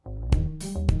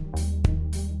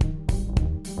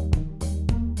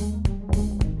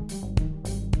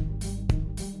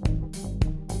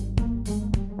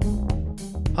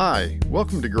Hi,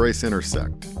 welcome to Grace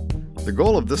Intersect. The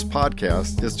goal of this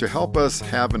podcast is to help us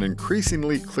have an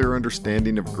increasingly clear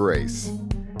understanding of grace.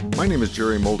 My name is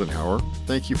Jerry Moldenhauer.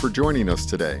 Thank you for joining us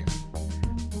today.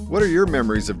 What are your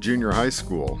memories of junior high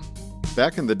school?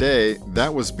 Back in the day,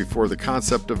 that was before the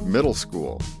concept of middle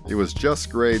school. It was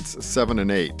just grades 7 and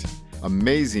 8.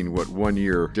 Amazing what 1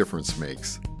 year difference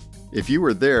makes. If you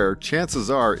were there,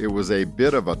 chances are it was a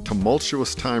bit of a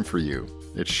tumultuous time for you.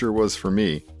 It sure was for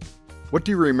me. What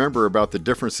do you remember about the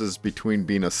differences between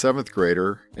being a 7th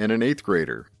grader and an 8th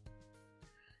grader?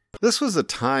 This was a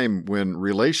time when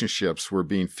relationships were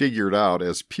being figured out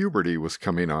as puberty was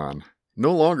coming on.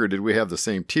 No longer did we have the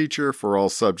same teacher for all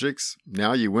subjects.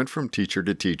 Now you went from teacher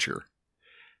to teacher.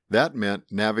 That meant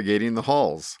navigating the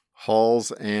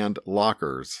halls and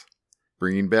lockers.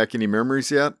 Bringing back any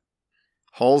memories yet?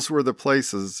 Halls were the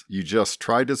places you just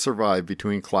tried to survive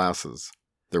between classes.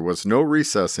 There was no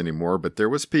recess anymore, but there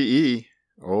was PE.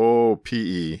 Oh,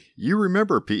 PE. You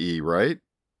remember PE, right?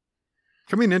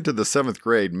 Coming into the 7th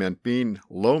grade meant being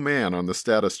low man on the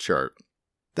status chart.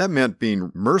 That meant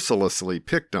being mercilessly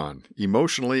picked on,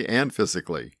 emotionally and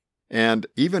physically, and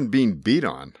even being beat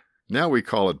on. Now we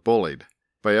call it bullied,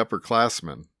 by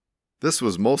upperclassmen. This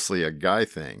was mostly a guy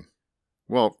thing.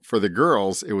 Well, for the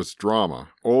girls, it was drama,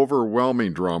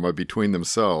 overwhelming drama between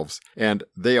themselves, and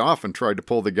they often tried to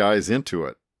pull the guys into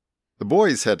it. The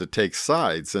boys had to take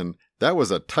sides, and that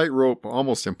was a tightrope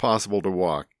almost impossible to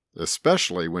walk,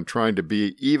 especially when trying to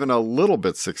be even a little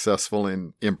bit successful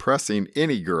in impressing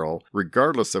any girl,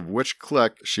 regardless of which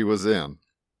clique she was in.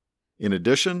 In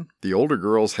addition, the older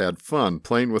girls had fun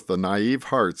playing with the naive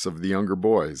hearts of the younger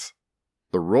boys.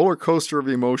 The roller coaster of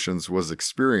emotions was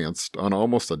experienced on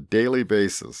almost a daily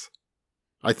basis.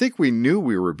 I think we knew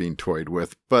we were being toyed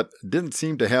with, but didn't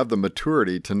seem to have the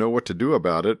maturity to know what to do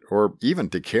about it or even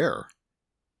to care.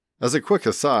 As a quick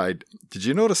aside, did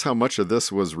you notice how much of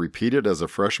this was repeated as a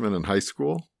freshman in high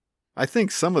school? I think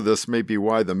some of this may be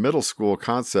why the middle school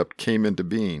concept came into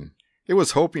being. It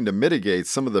was hoping to mitigate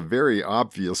some of the very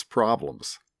obvious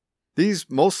problems. These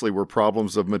mostly were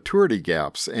problems of maturity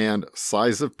gaps and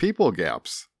size of people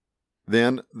gaps.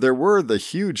 Then there were the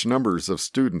huge numbers of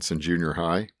students in junior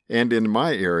high, and in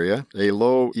my area, a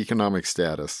low economic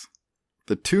status.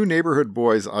 The 2 neighborhood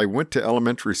boys I went to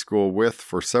elementary school with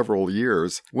for several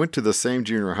years went to the same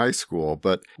junior high school,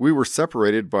 but we were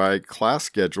separated by class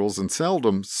schedules and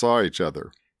seldom saw each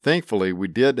other. Thankfully, we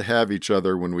did have each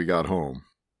other when we got home.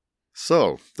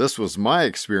 So, this was my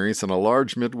experience in a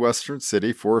large Midwestern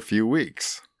city for a few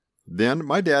weeks. Then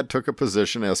my dad took a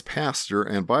position as pastor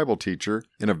and Bible teacher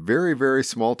in a very, very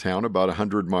small town about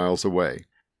 100 miles away.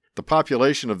 The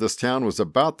population of this town was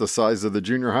about the size of the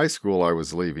junior high school I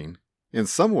was leaving. In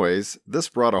some ways, this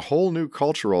brought a whole new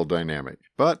cultural dynamic,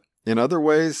 but in other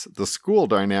ways, the school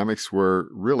dynamics were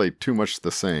really too much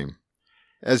the same.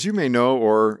 As you may know,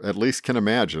 or at least can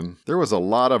imagine, there was a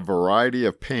lot of variety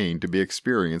of pain to be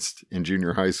experienced in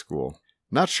junior high school.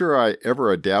 Not sure I ever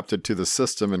adapted to the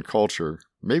system and culture.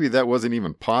 Maybe that wasn't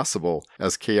even possible,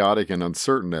 as chaotic and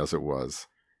uncertain as it was.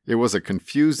 It was a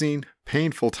confusing,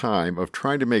 painful time of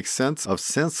trying to make sense of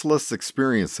senseless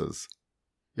experiences.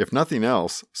 If nothing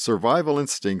else, survival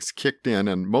instincts kicked in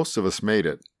and most of us made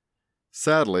it.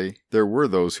 Sadly, there were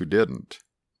those who didn't.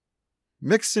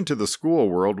 Mixed into the school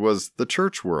world was the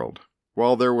church world.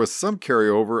 While there was some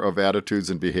carryover of attitudes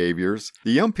and behaviors,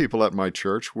 the young people at my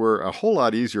church were a whole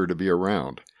lot easier to be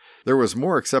around. There was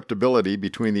more acceptability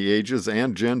between the ages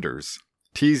and genders.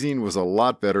 Teasing was a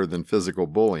lot better than physical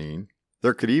bullying.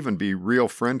 There could even be real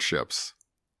friendships.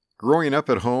 Growing up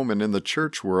at home and in the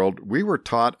church world, we were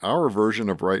taught our version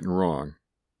of right and wrong.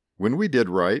 When we did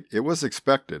right, it was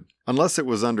expected, unless it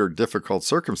was under difficult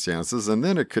circumstances, and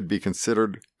then it could be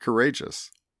considered courageous.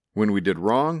 When we did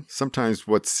wrong, sometimes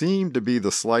what seemed to be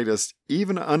the slightest,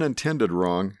 even unintended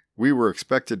wrong, we were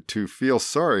expected to feel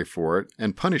sorry for it,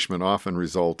 and punishment often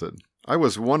resulted. I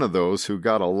was one of those who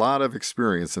got a lot of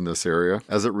experience in this area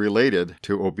as it related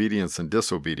to obedience and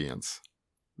disobedience.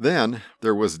 Then,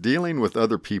 there was dealing with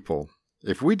other people.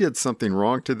 If we did something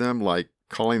wrong to them, like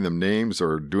calling them names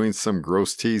or doing some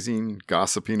gross teasing,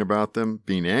 gossiping about them,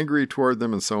 being angry toward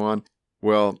them, and so on,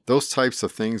 well, those types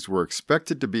of things were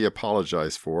expected to be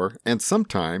apologized for, and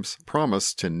sometimes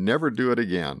promised to never do it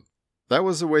again. That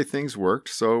was the way things worked,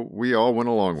 so we all went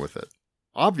along with it.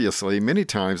 Obviously, many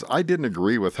times I didn't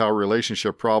agree with how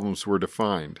relationship problems were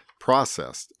defined,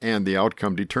 processed, and the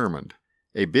outcome determined.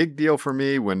 A big deal for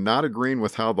me when not agreeing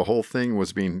with how the whole thing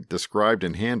was being described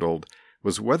and handled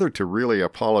was whether to really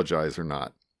apologize or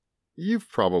not.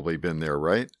 You've probably been there,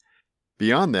 right?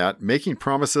 Beyond that, making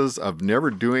promises of never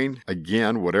doing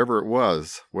again whatever it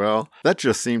was, well, that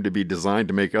just seemed to be designed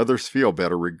to make others feel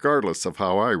better regardless of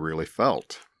how I really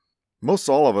felt. Most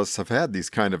all of us have had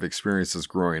these kind of experiences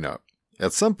growing up.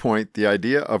 At some point, the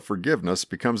idea of forgiveness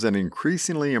becomes an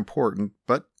increasingly important,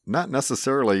 but not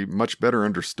necessarily much better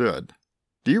understood.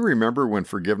 Do you remember when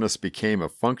forgiveness became a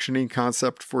functioning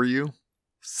concept for you?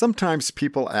 Sometimes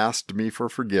people asked me for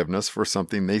forgiveness for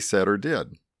something they said or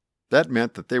did. That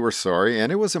meant that they were sorry,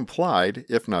 and it was implied,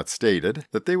 if not stated,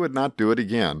 that they would not do it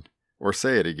again, or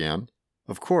say it again.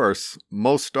 Of course,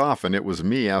 most often it was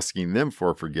me asking them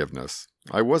for forgiveness.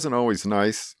 I wasn't always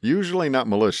nice, usually not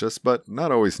malicious, but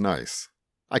not always nice.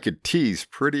 I could tease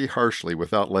pretty harshly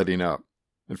without letting up.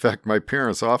 In fact, my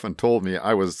parents often told me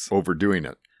I was overdoing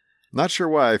it. Not sure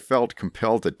why I felt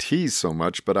compelled to tease so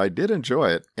much, but I did enjoy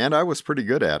it, and I was pretty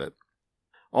good at it.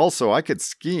 Also, I could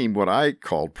scheme what I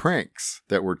called pranks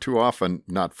that were too often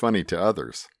not funny to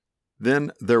others.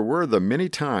 Then there were the many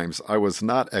times I was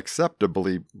not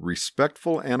acceptably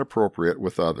respectful and appropriate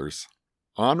with others.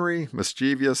 Ornery,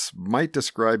 mischievous might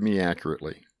describe me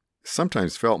accurately.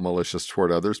 Sometimes felt malicious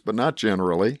toward others, but not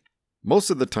generally. Most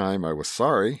of the time I was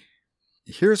sorry.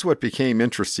 Here's what became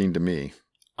interesting to me.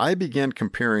 I began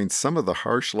comparing some of the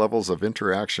harsh levels of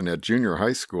interaction at junior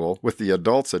high school with the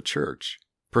adults at church.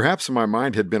 Perhaps my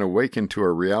mind had been awakened to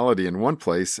a reality in one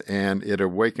place, and it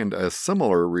awakened a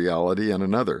similar reality in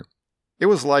another. It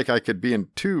was like I could be in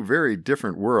two very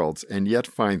different worlds and yet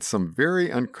find some very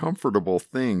uncomfortable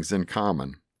things in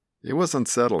common. It was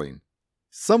unsettling.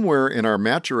 Somewhere in our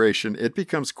maturation, it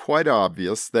becomes quite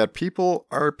obvious that people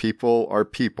are people are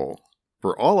people.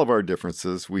 For all of our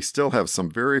differences, we still have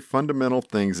some very fundamental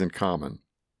things in common.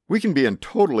 We can be in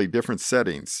totally different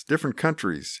settings, different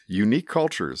countries, unique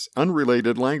cultures,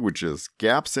 unrelated languages,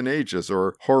 gaps in ages,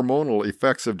 or hormonal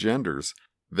effects of genders,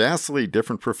 vastly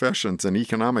different professions and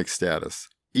economic status,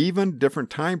 even different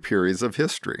time periods of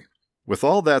history. With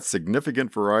all that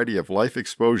significant variety of life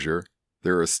exposure,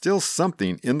 there is still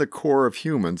something in the core of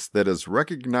humans that is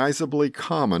recognizably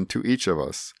common to each of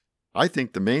us. I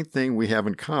think the main thing we have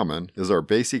in common is our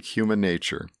basic human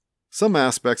nature. Some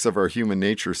aspects of our human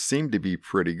nature seem to be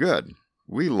pretty good.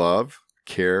 We love,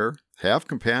 care, have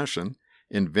compassion,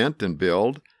 invent and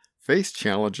build, face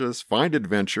challenges, find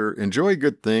adventure, enjoy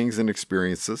good things and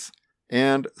experiences,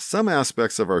 and some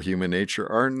aspects of our human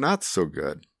nature are not so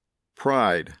good.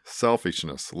 Pride,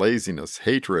 selfishness, laziness,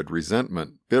 hatred,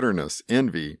 resentment, bitterness,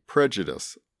 envy,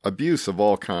 prejudice, abuse of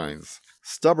all kinds,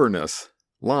 stubbornness,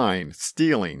 lying,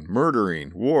 stealing,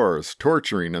 murdering, wars,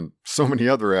 torturing, and so many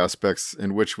other aspects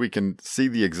in which we can see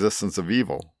the existence of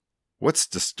evil. What's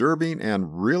disturbing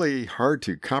and really hard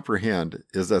to comprehend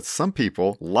is that some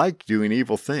people like doing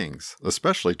evil things,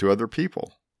 especially to other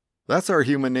people. That's our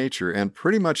human nature, and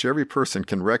pretty much every person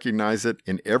can recognize it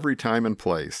in every time and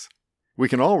place. We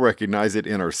can all recognize it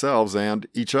in ourselves and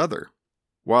each other.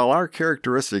 While our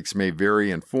characteristics may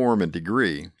vary in form and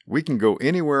degree, we can go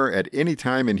anywhere at any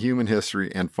time in human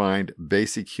history and find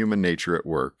basic human nature at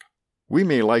work. We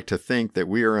may like to think that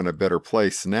we are in a better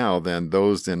place now than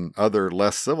those in other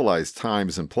less civilized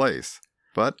times and place.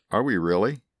 But are we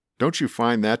really? Don't you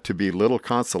find that to be little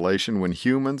consolation when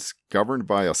humans, governed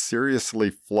by a seriously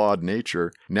flawed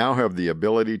nature, now have the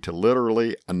ability to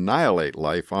literally annihilate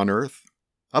life on Earth?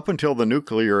 Up until the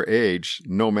nuclear age,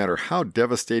 no matter how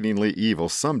devastatingly evil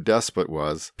some despot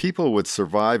was, people would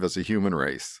survive as a human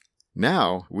race.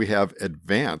 Now, we have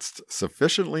advanced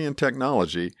sufficiently in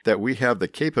technology that we have the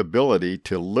capability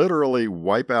to literally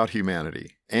wipe out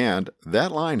humanity, and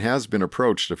that line has been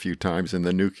approached a few times in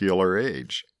the nuclear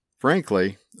age.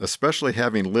 Frankly, especially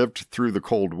having lived through the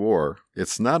Cold War,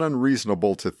 it's not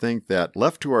unreasonable to think that,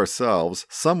 left to ourselves,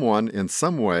 someone in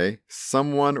some way,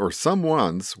 someone or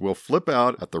someones will flip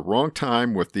out at the wrong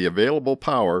time with the available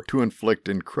power to inflict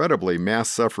incredibly mass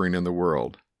suffering in the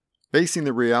world. Facing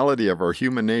the reality of our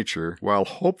human nature, while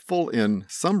hopeful in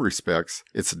some respects,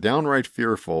 it's downright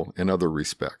fearful in other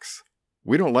respects.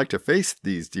 We don't like to face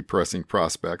these depressing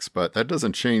prospects, but that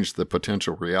doesn't change the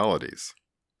potential realities.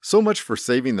 So much for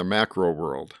saving the macro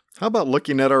world. How about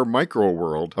looking at our micro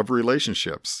world of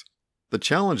relationships? The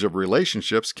challenge of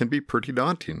relationships can be pretty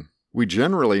daunting. We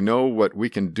generally know what we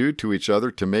can do to each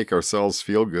other to make ourselves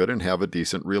feel good and have a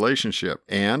decent relationship.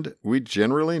 And we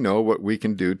generally know what we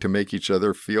can do to make each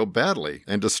other feel badly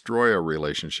and destroy a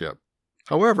relationship.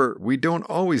 However, we don't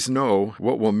always know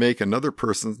what will make another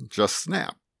person just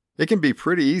snap. It can be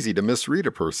pretty easy to misread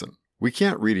a person. We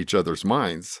can't read each other's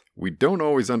minds. We don't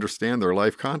always understand their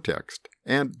life context.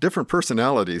 And different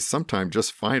personalities sometimes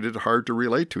just find it hard to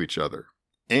relate to each other.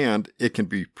 And it can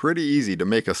be pretty easy to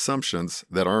make assumptions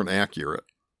that aren't accurate.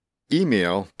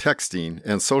 Email, texting,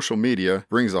 and social media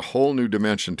brings a whole new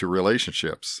dimension to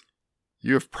relationships.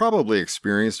 You have probably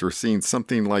experienced or seen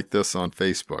something like this on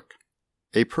Facebook.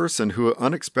 A person who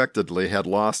unexpectedly had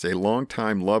lost a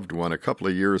longtime loved one a couple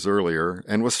of years earlier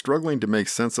and was struggling to make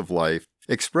sense of life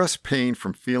expressed pain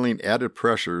from feeling added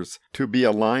pressures to be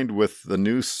aligned with the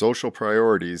new social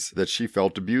priorities that she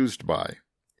felt abused by.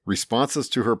 Responses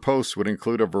to her posts would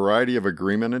include a variety of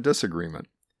agreement and disagreement.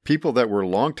 People that were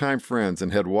longtime friends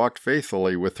and had walked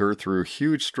faithfully with her through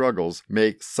huge struggles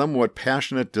make somewhat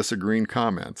passionate disagreeing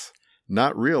comments,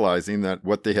 not realizing that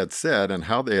what they had said and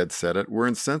how they had said it were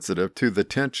insensitive to the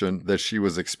tension that she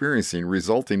was experiencing,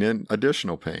 resulting in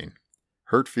additional pain.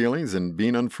 Hurt feelings and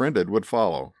being unfriended would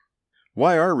follow.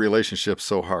 Why are relationships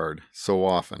so hard, so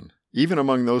often, even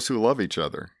among those who love each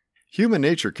other? Human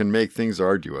nature can make things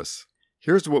arduous.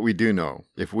 Here's what we do know.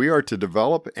 If we are to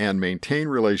develop and maintain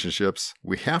relationships,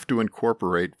 we have to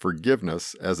incorporate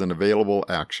forgiveness as an available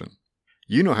action.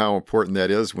 You know how important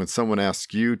that is when someone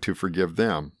asks you to forgive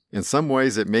them. In some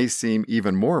ways, it may seem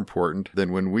even more important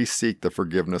than when we seek the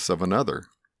forgiveness of another.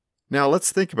 Now,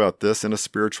 let's think about this in a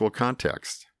spiritual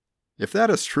context. If that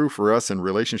is true for us in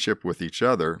relationship with each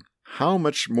other, how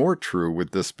much more true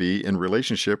would this be in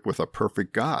relationship with a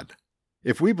perfect God?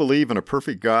 If we believe in a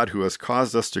perfect God who has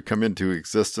caused us to come into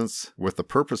existence with the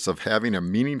purpose of having a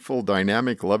meaningful,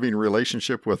 dynamic, loving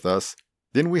relationship with us,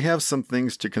 then we have some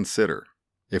things to consider.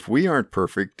 If we aren't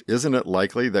perfect, isn't it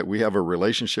likely that we have a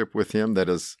relationship with Him that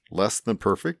is less than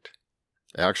perfect?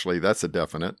 Actually, that's a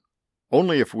definite.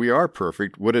 Only if we are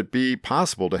perfect would it be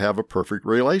possible to have a perfect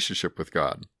relationship with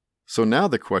God. So now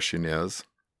the question is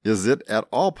it at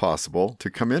all possible to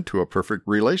come into a perfect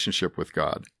relationship with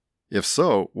God? If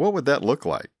so, what would that look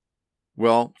like?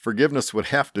 Well, forgiveness would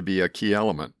have to be a key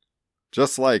element.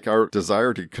 Just like our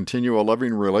desire to continue a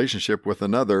loving relationship with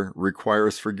another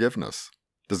requires forgiveness.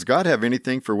 Does God have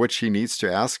anything for which He needs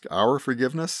to ask our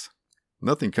forgiveness?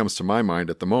 Nothing comes to my mind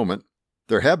at the moment.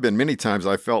 There have been many times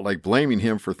I felt like blaming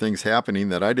Him for things happening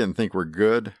that I didn't think were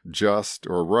good, just,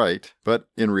 or right, but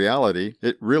in reality,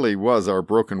 it really was our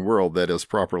broken world that is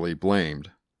properly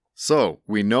blamed. So,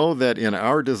 we know that in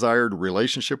our desired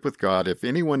relationship with God, if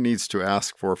anyone needs to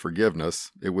ask for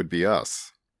forgiveness, it would be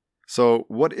us. So,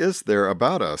 what is there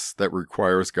about us that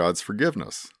requires God's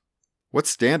forgiveness? What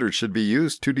standard should be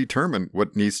used to determine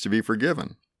what needs to be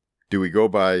forgiven? Do we go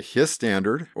by His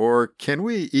standard, or can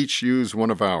we each use one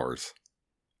of ours?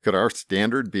 Could our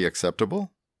standard be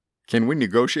acceptable? Can we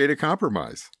negotiate a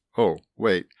compromise? Oh,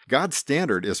 wait, God's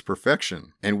standard is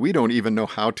perfection, and we don't even know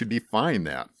how to define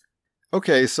that.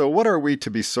 Okay, so what are we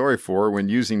to be sorry for when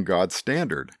using God's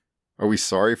standard? Are we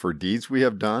sorry for deeds we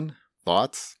have done,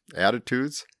 thoughts,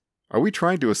 attitudes? Are we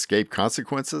trying to escape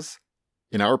consequences?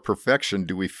 In our perfection,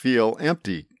 do we feel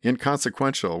empty,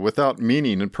 inconsequential, without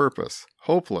meaning and purpose,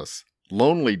 hopeless,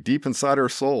 lonely deep inside our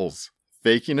souls,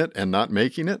 faking it and not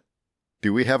making it?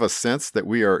 Do we have a sense that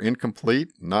we are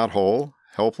incomplete, not whole,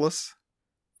 helpless?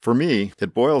 For me,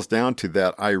 it boils down to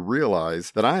that I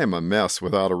realize that I am a mess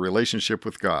without a relationship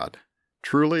with God.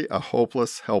 Truly a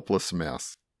hopeless, helpless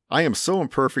mess. I am so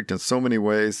imperfect in so many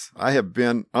ways. I have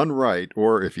been unright,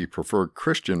 or if you prefer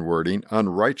Christian wording,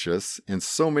 unrighteous, in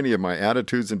so many of my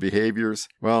attitudes and behaviors.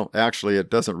 Well, actually, it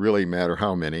doesn't really matter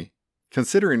how many.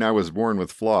 Considering I was born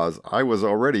with flaws, I was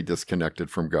already disconnected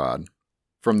from God,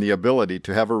 from the ability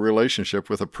to have a relationship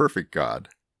with a perfect God.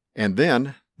 And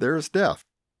then there is death.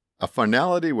 A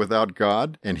finality without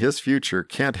God and His future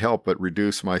can't help but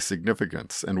reduce my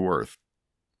significance and worth.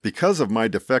 Because of my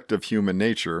defective human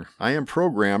nature, I am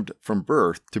programmed from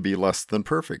birth to be less than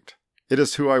perfect. It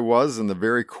is who I was in the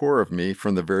very core of me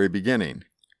from the very beginning.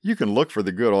 You can look for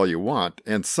the good all you want,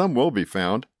 and some will be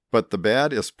found, but the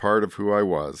bad is part of who I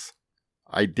was.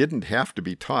 I didn't have to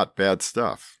be taught bad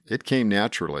stuff. It came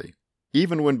naturally.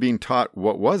 Even when being taught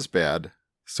what was bad,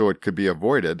 so it could be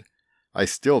avoided, I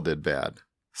still did bad.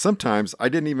 Sometimes I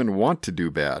didn't even want to do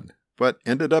bad, but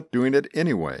ended up doing it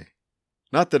anyway.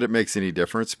 Not that it makes any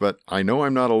difference, but I know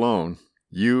I'm not alone.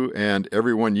 You and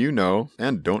everyone you know,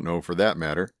 and don't know for that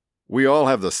matter, we all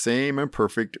have the same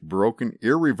imperfect, broken,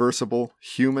 irreversible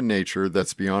human nature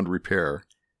that's beyond repair,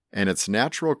 and its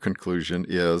natural conclusion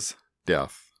is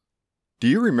death. Do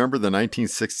you remember the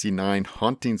 1969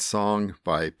 haunting song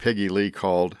by Peggy Lee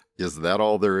called Is That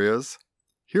All There Is?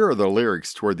 Here are the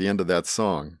lyrics toward the end of that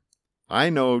song. I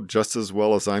know just as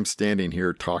well as I'm standing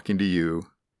here talking to you,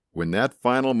 when that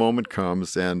final moment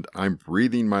comes and I'm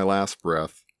breathing my last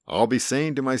breath, I'll be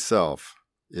saying to myself,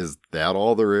 is that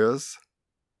all there is?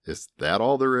 Is that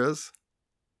all there is?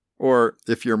 Or,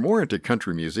 if you're more into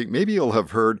country music, maybe you'll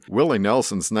have heard Willie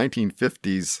Nelson's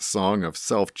 1950s song of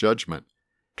self-judgment,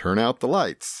 Turn Out the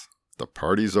Lights. the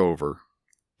party's over.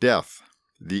 Death,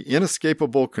 the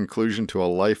inescapable conclusion to a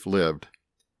life lived.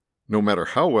 No matter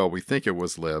how well we think it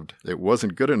was lived, it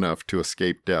wasn't good enough to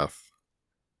escape death.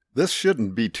 This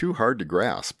shouldn't be too hard to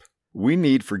grasp. We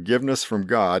need forgiveness from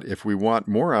God if we want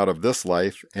more out of this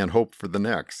life and hope for the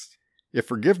next. If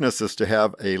forgiveness is to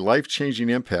have a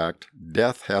life-changing impact,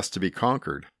 death has to be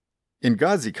conquered. In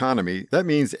God's economy, that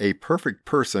means a perfect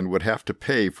person would have to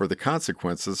pay for the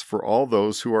consequences for all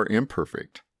those who are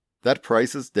imperfect. That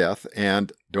price is death,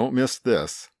 and, don't miss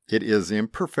this, it is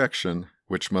imperfection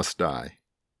which must die.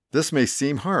 This may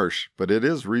seem harsh, but it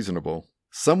is reasonable.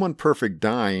 Someone perfect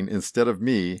dying instead of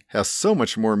me has so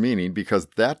much more meaning because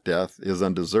that death is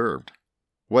undeserved.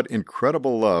 What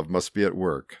incredible love must be at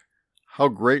work. How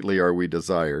greatly are we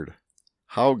desired.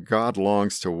 How God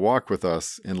longs to walk with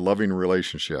us in loving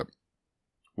relationship.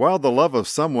 While the love of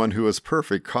someone who is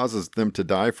perfect causes them to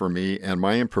die for me and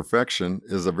my imperfection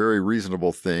is a very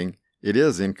reasonable thing, it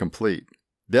is incomplete.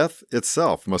 Death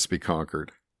itself must be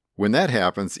conquered. When that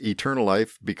happens, eternal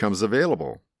life becomes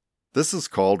available. This is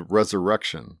called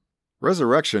resurrection.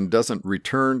 Resurrection doesn't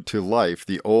return to life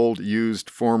the old, used,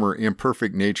 former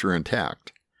imperfect nature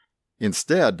intact.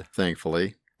 Instead,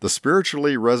 thankfully, the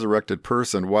spiritually resurrected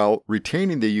person, while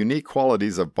retaining the unique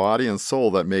qualities of body and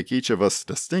soul that make each of us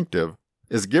distinctive,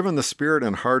 is given the spirit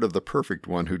and heart of the perfect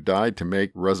one who died to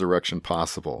make resurrection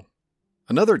possible.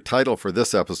 Another title for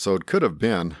this episode could have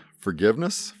been,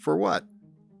 Forgiveness for What?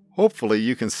 Hopefully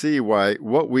you can see why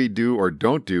what we do or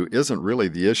don't do isn't really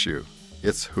the issue.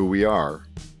 It's who we are.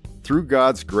 Through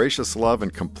God's gracious love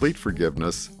and complete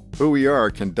forgiveness, who we are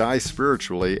can die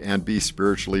spiritually and be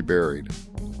spiritually buried.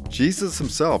 Jesus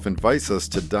himself invites us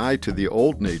to die to the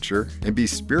old nature and be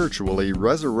spiritually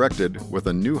resurrected with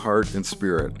a new heart and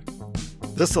spirit.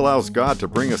 This allows God to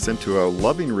bring us into a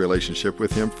loving relationship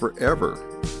with him forever.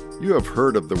 You have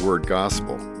heard of the word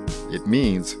gospel. It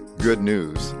means good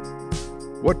news.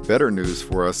 What better news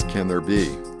for us can there be?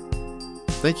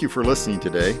 Thank you for listening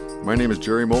today. My name is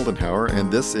Jerry Moldenhauer,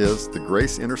 and this is the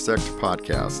Grace Intersect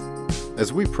podcast.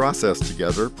 As we process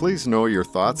together, please know your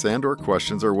thoughts and or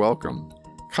questions are welcome.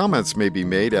 Comments may be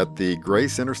made at the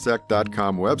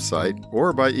graceintersect.com website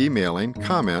or by emailing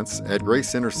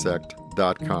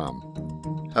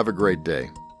comments@graceintersect.com. Have a great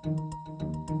day.